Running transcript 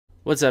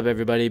What's up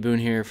everybody, Boone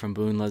here from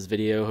Boone Loves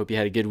Video. Hope you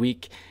had a good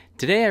week.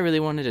 Today I really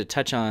wanted to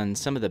touch on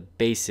some of the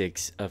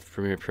basics of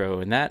Premiere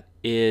Pro, and that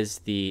is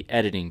the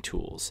editing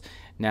tools.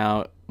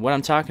 Now, what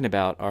I'm talking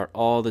about are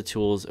all the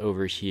tools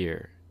over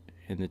here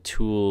in the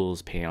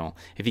Tools panel.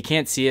 If you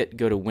can't see it,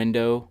 go to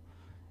Window,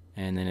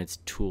 and then it's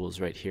Tools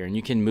right here. And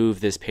you can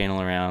move this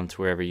panel around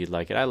to wherever you'd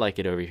like it. I like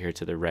it over here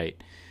to the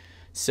right.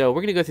 So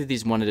we're going to go through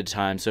these one at a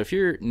time. So if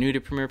you're new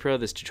to Premiere Pro,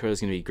 this tutorial is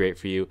going to be great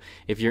for you.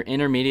 If you're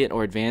intermediate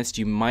or advanced,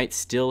 you might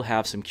still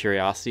have some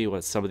curiosity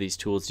what some of these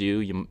tools do.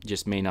 You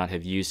just may not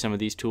have used some of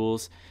these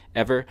tools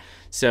ever.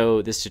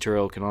 So this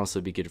tutorial can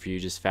also be good for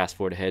you. Just fast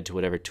forward ahead to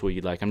whatever tool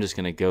you'd like. I'm just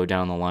going to go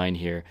down the line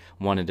here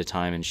one at a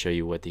time and show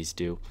you what these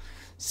do.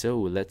 So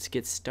let's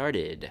get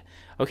started.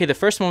 Okay, the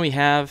first one we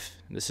have,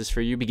 this is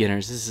for you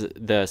beginners, this is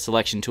the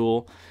selection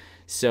tool.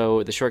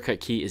 So the shortcut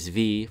key is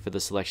V for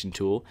the selection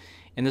tool.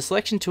 In the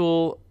selection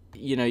tool,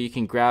 you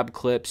can grab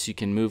clips, you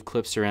can move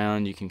clips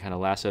around, you can kind of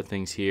lasso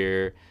things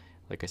here.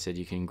 Like I said,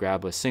 you can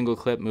grab a single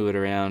clip, move it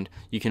around.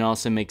 You can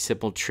also make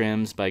simple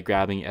trims by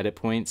grabbing edit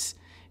points.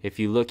 If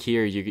you look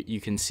here, you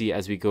can see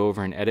as we go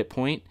over an edit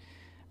point,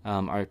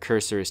 our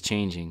cursor is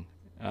changing,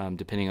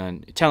 depending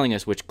on telling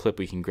us which clip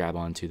we can grab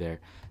onto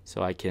there.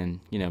 So I can,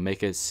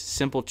 make a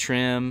simple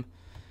trim,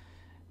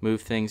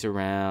 move things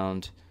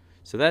around.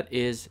 So that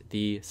is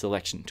the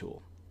selection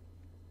tool.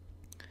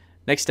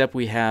 Next up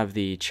we have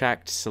the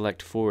track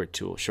select forward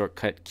tool,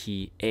 shortcut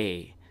key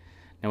A.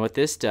 Now what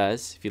this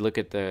does, if you look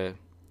at the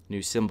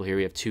new symbol here,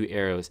 we have two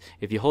arrows.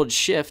 If you hold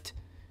shift,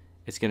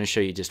 it's going to show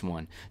you just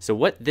one. So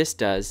what this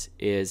does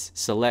is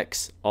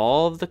selects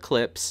all of the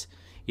clips,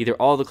 either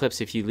all the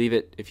clips if you leave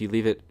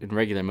it in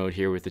regular mode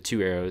here with the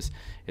two arrows,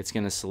 it's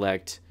going to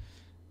select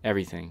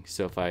everything.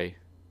 So if I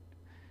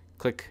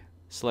click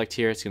select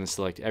here, it's going to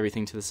select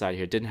everything to the side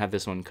here. It didn't have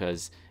this one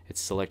because it's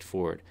select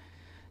forward.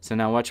 So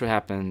now watch what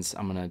happens.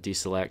 I'm going to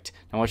deselect.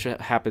 Now watch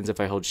what happens if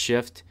I hold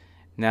shift.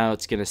 Now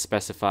it's going to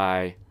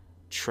specify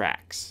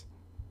tracks.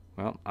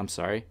 Well, I'm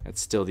sorry.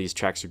 It's still these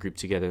tracks are grouped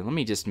together. Let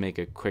me just make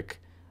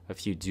a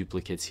few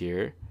duplicates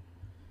here.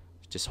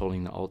 Just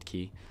holding the Alt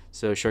key.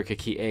 So shortcut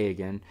key A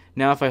again.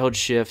 Now if I hold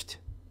shift,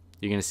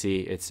 you're going to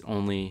see it's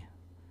only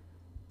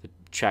the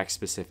track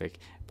specific.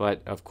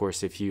 But of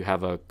course, if you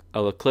have a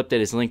clip that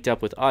is linked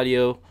up with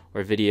audio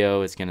or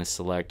video, it's going to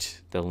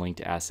select the linked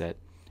asset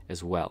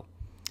as well.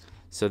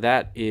 So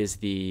that is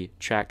the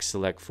track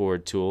select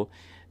forward tool.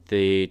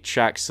 The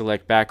track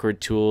select backward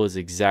tool is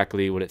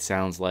exactly what it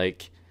sounds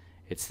like.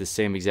 It's the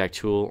same exact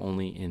tool,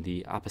 only in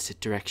the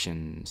opposite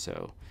direction.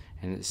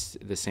 And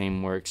the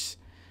same works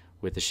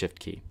with the shift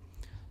key.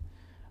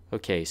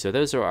 Okay, so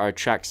those are our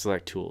track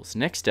select tools.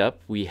 Next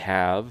up, we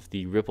have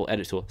the ripple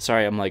edit tool.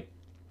 Sorry,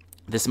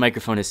 this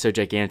microphone is so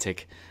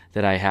gigantic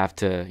that I have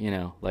to,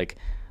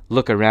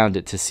 look around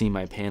it to see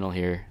my panel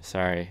here.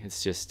 Sorry,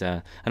 it's just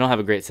I don't have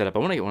a great setup. I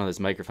want to get one of those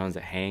microphones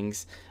that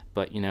hangs,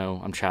 but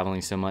I'm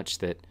traveling so much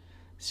that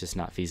it's just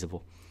not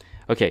feasible.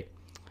 Okay,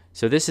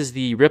 so this is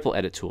the ripple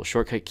edit tool,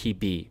 shortcut key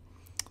B.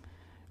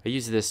 I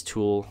use this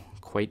tool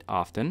quite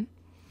often,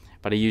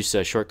 but I use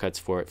shortcuts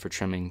for it for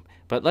trimming.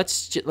 But let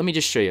me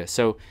just show you.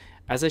 So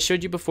as I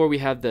showed you before, we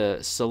have the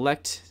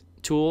select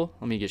tool.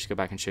 Let me just go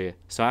back and show you.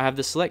 So I have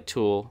the select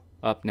tool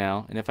up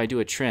now, and if I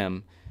do a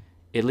trim,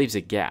 it leaves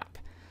a gap.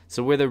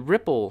 So where the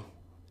ripple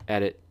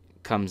edit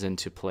comes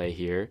into play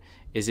here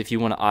is if you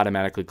want to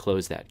automatically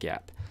close that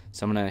gap.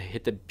 So I'm going to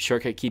hit the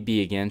shortcut key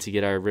B again to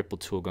get our ripple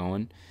tool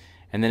going.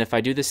 And then if I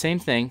do the same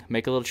thing,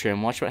 make a little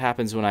trim, watch what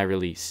happens when I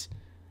release.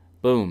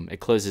 Boom, it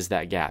closes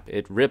that gap.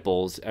 It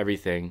ripples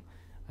everything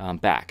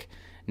back.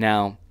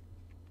 Now,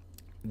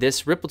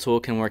 this ripple tool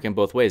can work in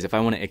both ways. If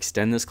I want to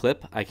extend this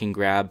clip, I can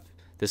grab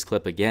this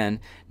clip again.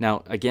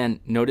 Now again,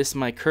 notice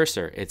my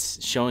cursor.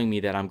 It's showing me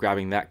that I'm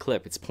grabbing that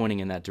clip. It's pointing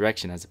in that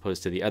direction as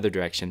opposed to the other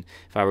direction.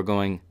 If I were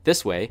going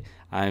this way,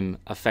 I'm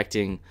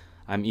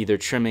either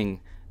trimming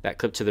that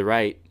clip to the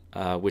right,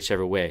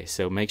 whichever way.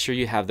 So make sure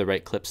you have the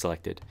right clip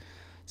selected.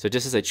 So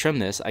just as I trim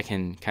this, I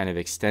can kind of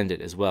extend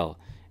it as well,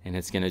 and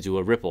it's going to do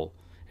a ripple.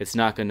 It's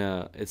not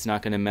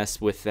gonna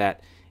mess with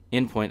that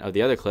endpoint of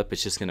the other clip.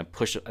 It's just going to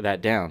push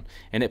that down,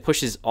 and it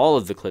pushes all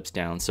of the clips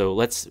down. So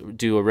let's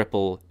do a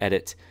ripple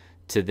edit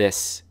to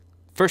this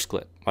first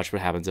clip. Watch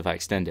what happens if I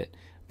extend it.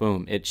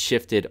 Boom, it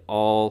shifted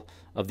all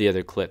of the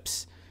other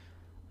clips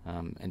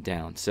and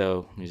down.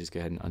 So let me just go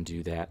ahead and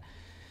undo that.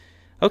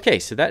 Okay,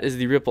 so that is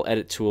the ripple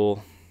edit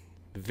tool.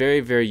 Very,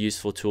 very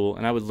useful tool,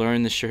 and I would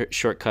learn the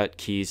shortcut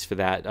keys for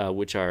that,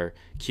 which are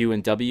Q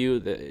and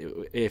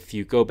W. If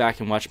you go back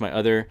and watch my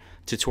other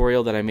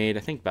tutorial that I made,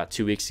 I think about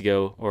 2 weeks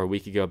ago or a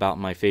week ago, about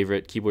my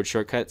favorite keyboard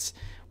shortcuts,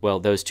 well,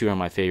 those two are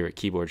my favorite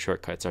keyboard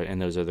shortcuts, and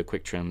those are the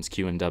quick trims,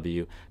 Q and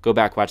W. Go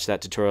back, watch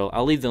that tutorial.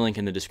 I'll leave the link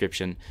in the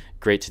description.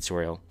 Great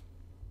tutorial,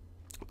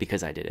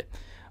 because I did it.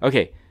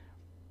 Okay,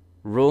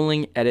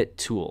 rolling edit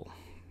tool,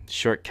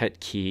 shortcut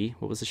key.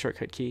 What was the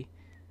shortcut key?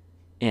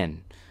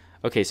 N.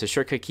 Okay, so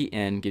shortcut key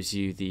N gives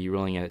you the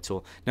rolling edit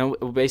tool. Now,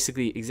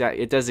 basically,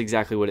 it does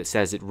exactly what it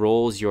says. It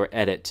rolls your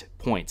edit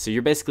point. So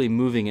you're basically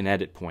moving an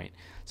edit point.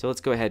 So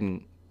let's go ahead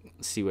and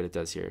let's see what it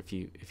does here. If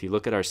you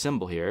look at our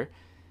symbol here,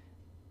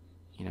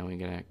 you know, we're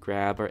gonna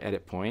grab our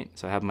edit point.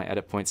 So I have my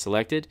edit point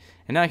selected,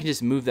 and now I can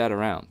just move that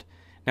around.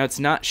 Now it's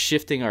not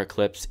shifting our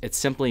clips, it's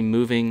simply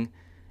moving.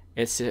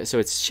 It's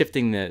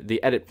shifting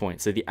the edit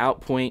point. So the out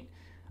point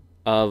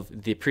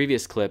of the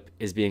previous clip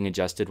is being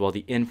adjusted while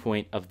the in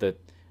point of the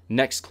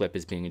next clip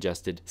is being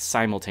adjusted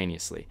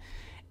simultaneously.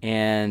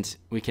 And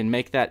we can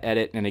make that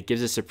edit, and it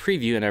gives us a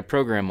preview in our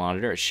program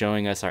monitor. It's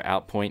showing us our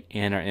out point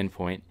and our in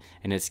point,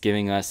 and it's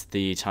giving us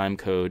the time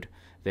code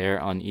there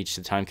on each,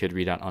 the time code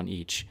readout on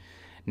each.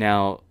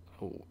 Now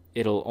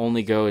it'll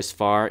only go as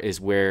far as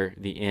where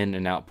the in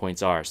and out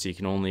points are, so you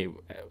can only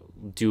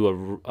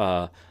do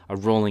a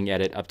rolling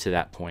edit up to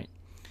that point.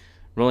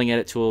 Rolling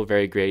edit tool,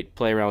 very great.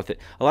 Play around with it.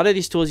 A lot of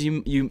these tools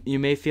you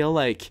may feel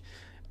like,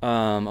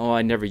 oh,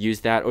 I never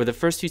used that, or the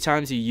first few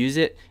times you use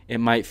it, it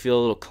might feel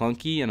a little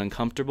clunky and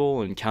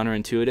uncomfortable and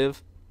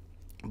counterintuitive.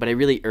 But I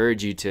really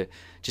urge you to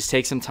just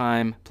take some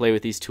time, play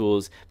with these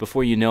tools.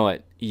 Before you know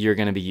it, you're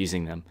going to be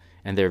using them,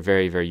 and they're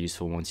very, very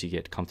useful once you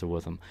get comfortable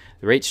with them.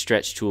 The rate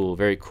stretch tool,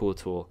 very cool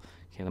tool.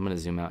 Okay, I'm going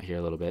to zoom out here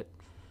a little bit.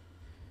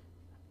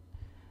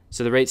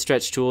 So the rate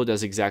stretch tool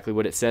does exactly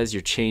what it says.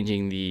 You're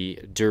changing the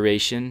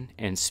duration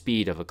and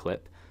speed of a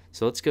clip.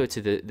 So let's go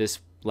to this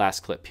last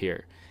clip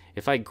here.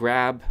 If I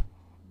grab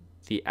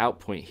the out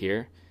point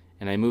here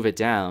and I move it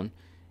down,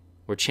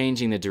 we're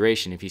changing the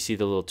duration. If you see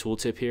the little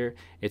tooltip here,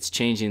 it's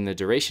changing the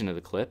duration of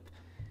the clip.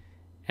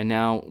 And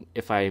now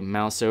if I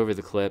mouse over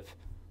the clip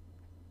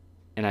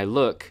and I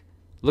look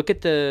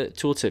at the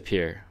tooltip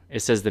here. It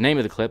says the name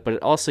of the clip, but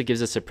it also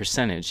gives us a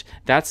percentage.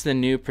 That's the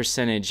new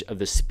percentage of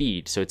the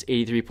speed. So it's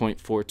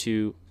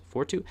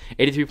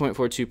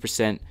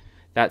 83.42%.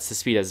 That's the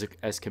speed as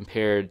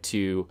compared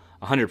to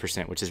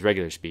 100%, which is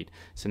regular speed.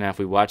 So now if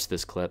we watch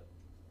this clip,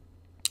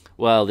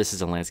 well, this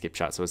is a landscape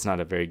shot, so it's not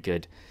a very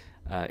good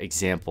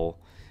example,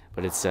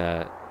 but it's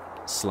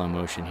slow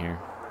motion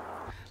here.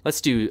 Let's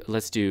do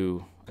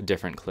a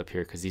different clip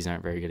here because these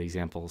aren't very good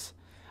examples.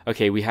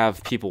 Okay, we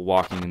have people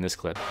walking in this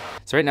clip.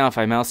 So right now, if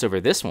I mouse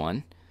over this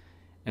one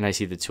and I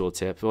see the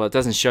tooltip, well, it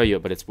doesn't show you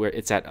it, but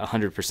it's at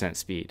 100%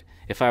 speed.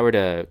 If I were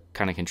to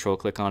kind of control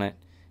click on it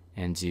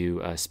and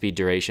do speed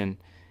duration,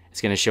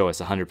 it's going to show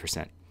us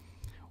 100%.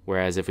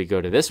 Whereas if we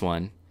go to this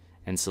one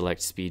and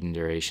select speed and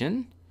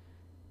duration,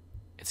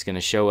 it's going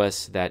to show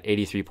us that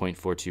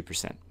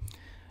 83.42%.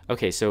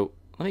 Okay, so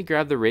let me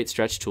grab the rate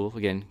stretch tool,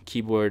 again,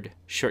 keyboard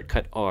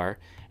shortcut R,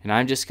 and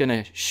I'm just going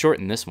to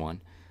shorten this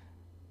one,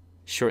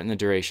 shorten the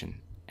duration.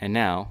 And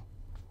now,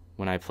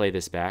 when I play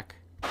this back,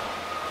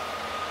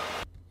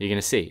 you're going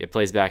to see it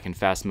plays back in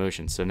fast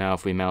motion. So now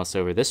if we mouse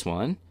over this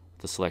one,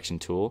 the selection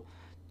tool,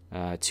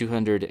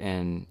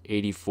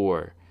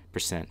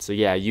 284%. So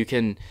yeah, you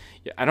can,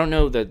 I don't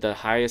know the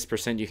highest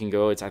percent you can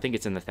go. I think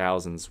it's in the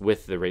thousands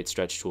with the rate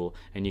stretch tool,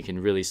 and you can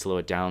really slow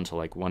it down to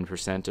like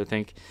 1%, I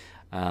think.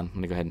 Let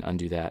me go ahead and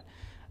undo that.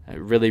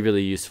 Really,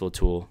 really useful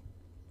tool.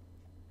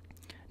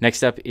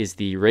 Next up is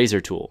the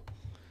razor tool.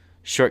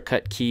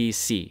 Shortcut key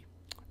C.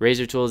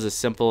 Razor tool is as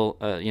simple,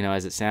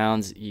 as it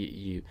sounds.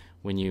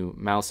 When you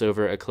mouse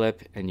over a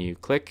clip and you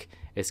click,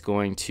 it's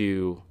going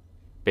to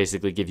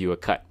basically give you a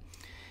cut.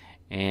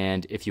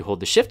 And if you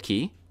hold the shift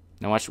key,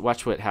 now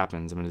watch what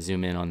happens. I'm going to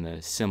zoom in on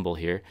the symbol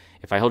here.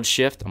 If I hold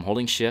shift, I'm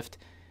holding shift,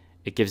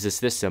 it gives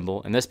us this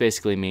symbol, and this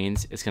basically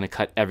means it's going to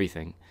cut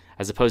everything.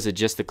 As opposed to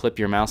just the clip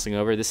you're mousing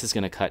over, this is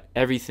going to cut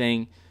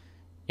everything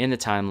in the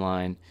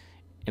timeline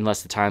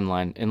unless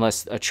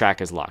a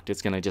track is locked.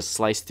 It's going to just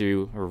slice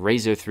through or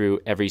razor through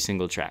every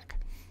single track.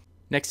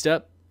 Next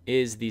up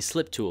is the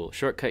slip tool,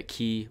 shortcut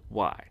key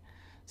Y.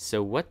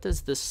 So what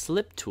does the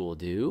slip tool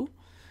do?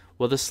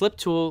 Well, the slip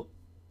tool,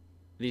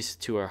 these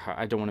two are hard.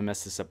 I don't want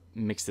to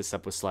mix this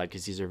up with slide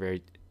because these are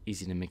very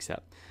easy to mix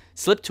up.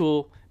 Slip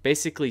tool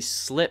basically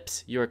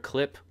slips your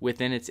clip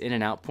within its in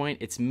and out point.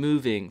 It's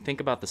moving.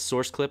 Think about the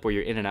source clip where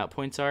your in and out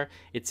points are.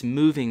 It's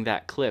moving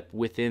that clip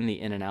within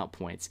the in and out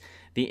points.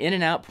 The in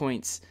and out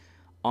points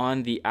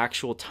on the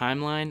actual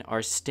timeline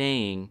are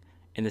staying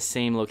in the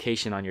same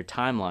location on your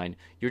timeline.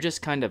 You're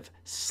just kind of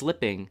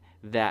slipping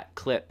that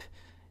clip,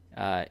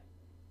 the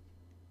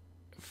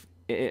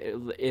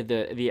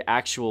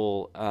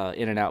actual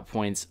in and out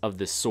points of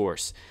the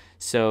source.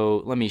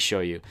 So let me show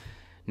you.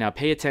 Now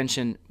pay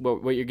attention.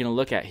 What you're going to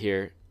look at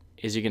here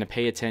is you're going to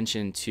pay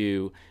attention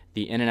to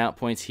the in and out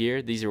points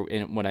here. These are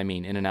what I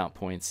mean, in and out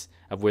points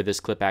of where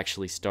this clip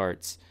actually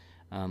starts.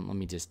 Let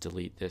me just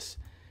delete this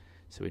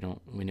so we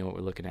know what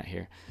we're looking at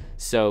here.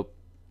 So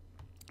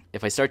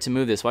if I start to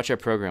move this, watch our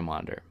program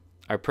monitor.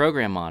 Our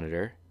program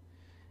monitor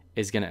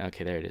is going to,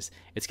 okay, there it is.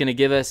 It's going to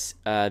give us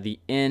the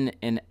in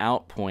and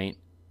out point,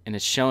 and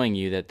it's showing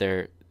you that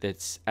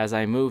that's as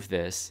I move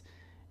this,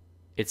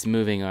 it's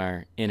moving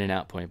our in and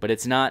out point, but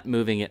it's not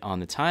moving it on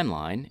the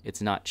timeline.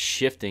 It's not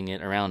shifting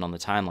it around on the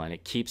timeline.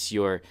 It keeps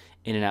your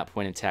in and out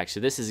point intact. So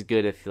this is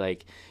good if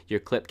like your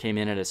clip came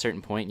in at a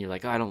certain point and you're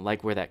like, oh, I don't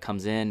like where that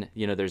comes in.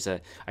 You know,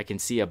 I can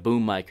see a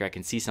boom mic or I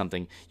can see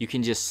something. You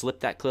can just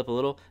slip that clip a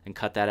little and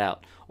cut that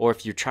out. Or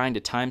if you're trying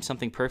to time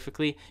something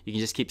perfectly, you can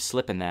just keep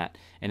slipping that.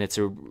 And it's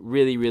a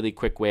really, really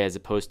quick way as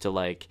opposed to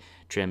like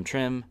trim,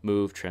 trim,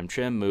 move, trim,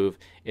 trim, move.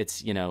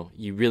 It's, you know,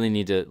 you really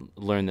need to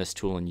learn this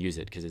tool and use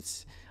it because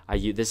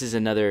this is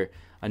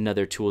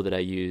another tool that I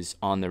use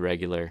on the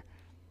regular,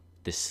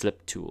 the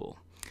slip tool.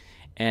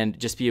 And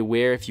just be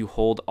aware, if you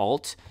hold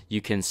Alt,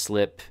 you can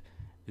slip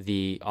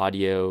the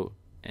audio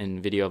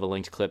and video of a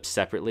linked clip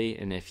separately.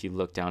 And if you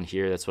look down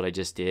here, that's what I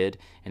just did,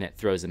 and it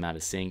throws them out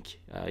of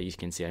sync. You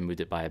can see I moved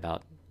it by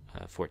about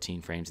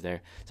 14 frames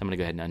there. So I'm going to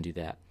go ahead and undo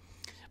that.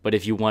 But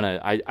if you want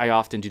to, I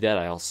often do that.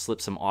 I'll slip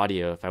some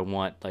audio if I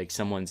want, like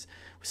someone's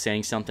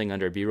saying something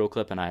under a B-roll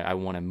clip and I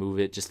want to move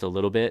it just a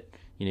little bit.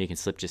 You know, you can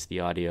slip just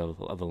the audio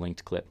of a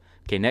linked clip.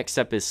 Okay, next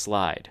up is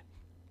slide.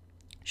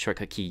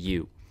 Shortcut key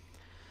U.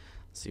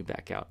 Zoom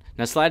back out.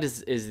 Now slide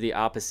is the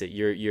opposite.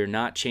 You're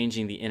not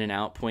changing the in and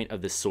out point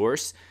of the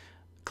source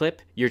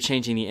clip. You're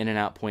changing the in and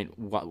out point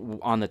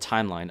on the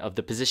timeline of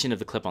the position of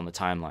the clip on the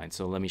timeline.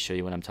 So let me show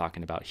you what I'm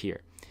talking about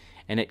here.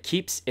 And it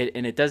keeps it,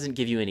 and it doesn't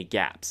give you any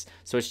gaps.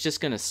 So it's just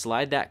going to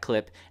slide that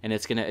clip, and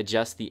it's going to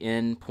adjust the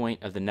in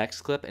point of the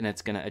next clip, and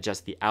it's going to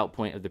adjust the out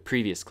point of the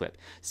previous clip.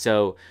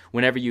 So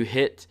whenever you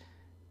hit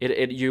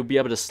it, you'll be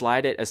able to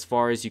slide it as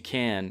far as you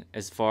can,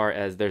 as far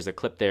as there's a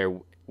clip there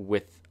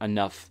with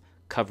enough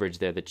coverage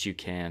there that you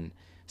can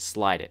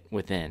slide it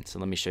within. So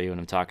let me show you what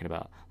I'm talking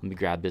about. Let me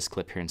grab this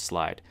clip here and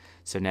slide.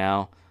 So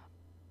now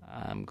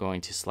I'm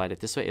going to slide it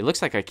this way. It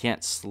looks like I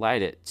can't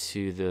slide it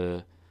to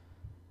the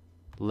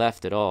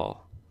left at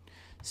all.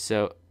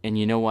 So, and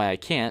you know why I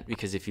can't?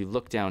 Because if you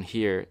look down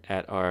here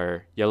at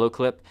our yellow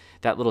clip,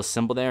 that little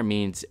symbol there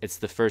means it's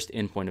the first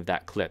endpoint of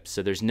that clip.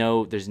 So there's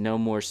no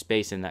more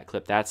space in that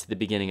clip. That's the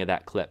beginning of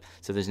that clip.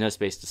 So there's no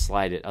space to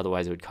slide it,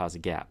 otherwise it would cause a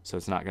gap. So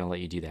it's not going to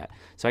let you do that.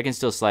 So I can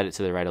still slide it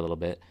to the right a little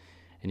bit.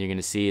 And you're going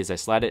to see as I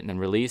slide it and then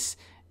release,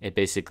 it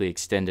basically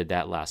extended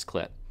that last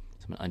clip.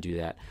 So I'm going to undo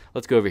that.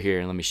 Let's go over here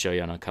and let me show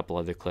you on a couple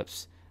other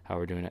clips how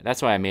we're doing it.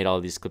 That's why I made all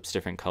of these clips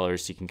different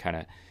colors, so you can kind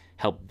of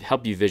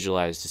help you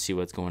visualize to see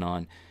what's going on.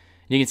 And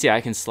you can see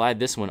I can slide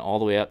this one all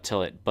the way up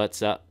till it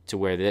butts up to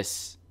where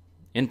this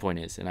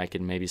endpoint is, and I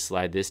can maybe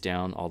slide this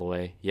down all the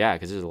way. Yeah,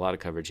 because there's a lot of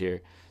coverage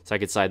here, so I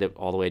could slide it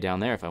all the way down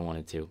there if I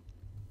wanted to.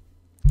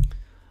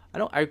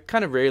 I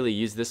kind of rarely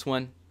use this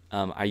one.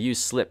 I use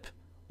slip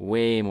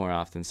way more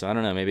often, so I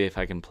don't know, maybe if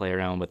I can play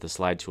around with the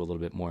slide tool a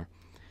little bit more.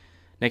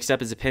 Next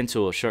up is a pen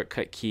tool,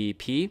 shortcut key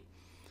P.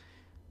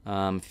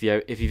 If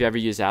you've ever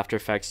used After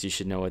Effects, you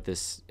should know what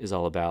this is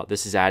all about.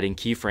 This is adding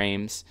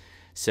keyframes.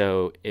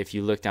 So if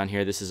you look down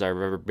here, this is our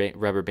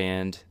rubber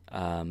band.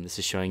 This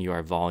is showing you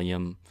our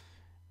volume.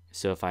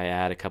 So if I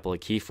add a couple of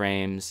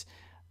keyframes,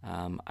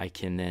 I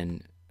can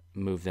then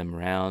move them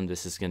around.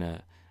 This is going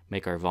to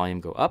make our volume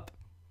go up.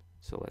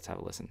 So let's have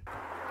a listen.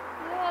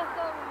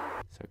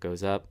 So it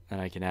goes up, and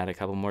I can add a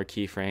couple more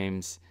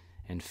keyframes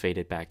and fade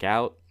it back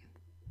out.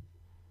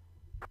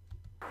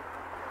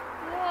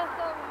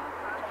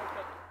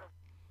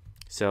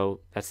 So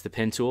that's the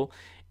pen tool,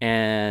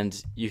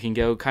 and you can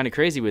go kind of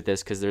crazy with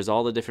this because there's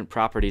all the different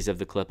properties of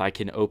the clip. I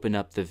can open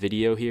up the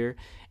video here,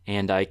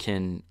 and I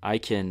can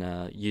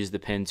use the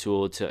pen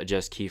tool to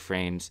adjust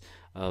keyframes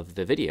of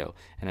the video.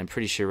 And I'm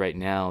pretty sure right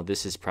now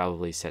this is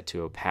probably set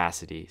to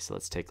opacity. So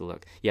let's take a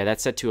look. Yeah,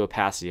 that's set to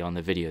opacity on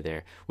the video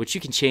there, which you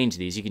can change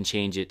these. You can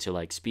change it to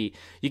like speed.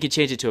 You can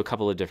change it to a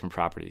couple of different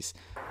properties.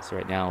 So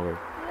right now we're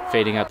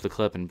fading up the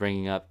clip and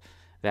bringing up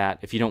that.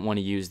 If you don't want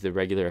to use the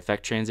regular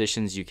effect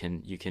transitions, you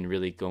can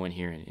really go in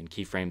here and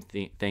keyframe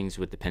things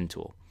with the pen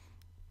tool.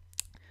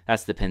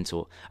 That's the pen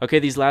tool. Okay,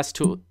 these last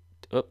two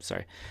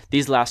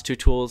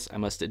tools, I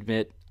must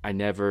admit, I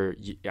never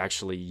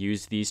actually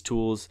use these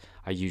tools.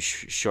 I use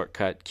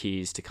shortcut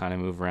keys to kind of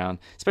move around,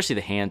 especially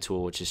the hand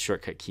tool, which is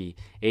shortcut key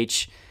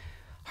H.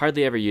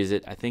 Hardly ever use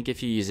it. I think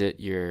if you use it,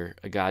 you're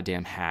a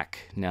goddamn hack.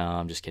 No,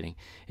 I'm just kidding.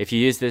 If you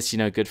use this,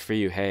 good for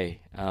you.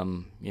 Hey,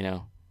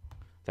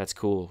 that's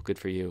cool. Good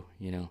for you.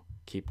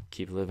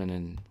 Keep living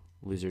in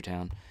loser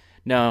town.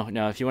 No,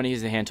 if you want to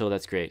use the hand tool,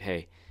 that's great.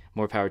 Hey,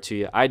 more power to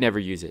you. I never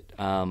use it.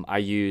 I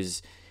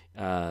use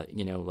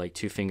like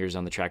 2 fingers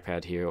on the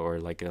trackpad here, or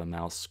like a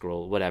mouse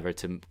scroll, whatever,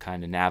 to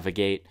kind of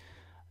navigate.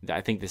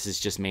 I think this is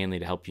just mainly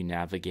to help you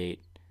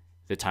navigate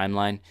the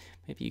timeline.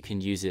 Maybe you can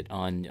use it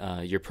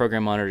on your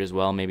program monitor as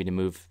well, maybe to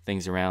move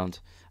things around.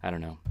 I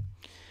don't know.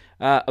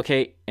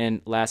 Okay,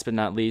 and last but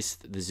not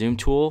least, the zoom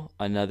tool,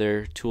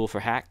 another tool for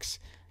hacks.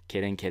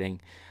 Kidding.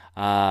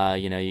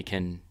 You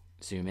can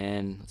zoom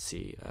in. Let's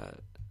see.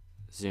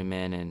 Zoom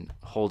in and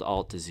hold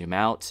Alt to zoom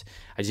out.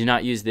 I do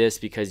not use this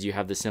because you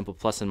have the simple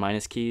plus and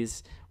minus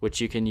keys, which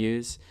you can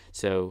use.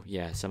 So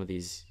yeah, some of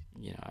these,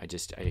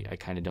 I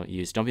kind of don't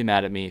use. Don't be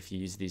mad at me if you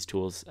use these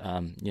tools.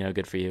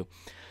 Good for you.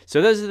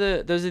 So those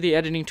are the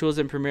editing tools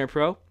in Premiere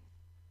Pro.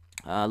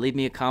 Leave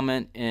me a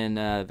comment in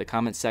the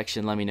comment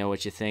section. Let me know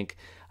what you think.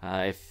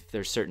 If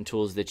there's certain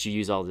tools that you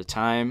use all the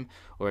time,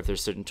 or if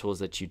there's certain tools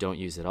that you don't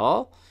use at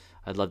all,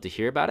 I'd love to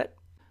hear about it.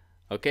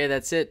 Okay,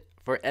 that's it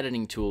for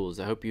editing tools.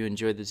 I hope you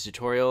enjoyed this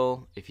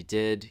tutorial. If you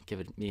did,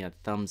 give me a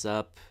thumbs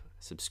up,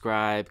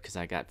 subscribe, because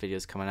I got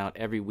videos coming out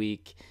every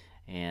week.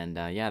 And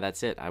yeah,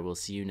 that's it. I will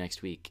see you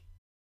next week.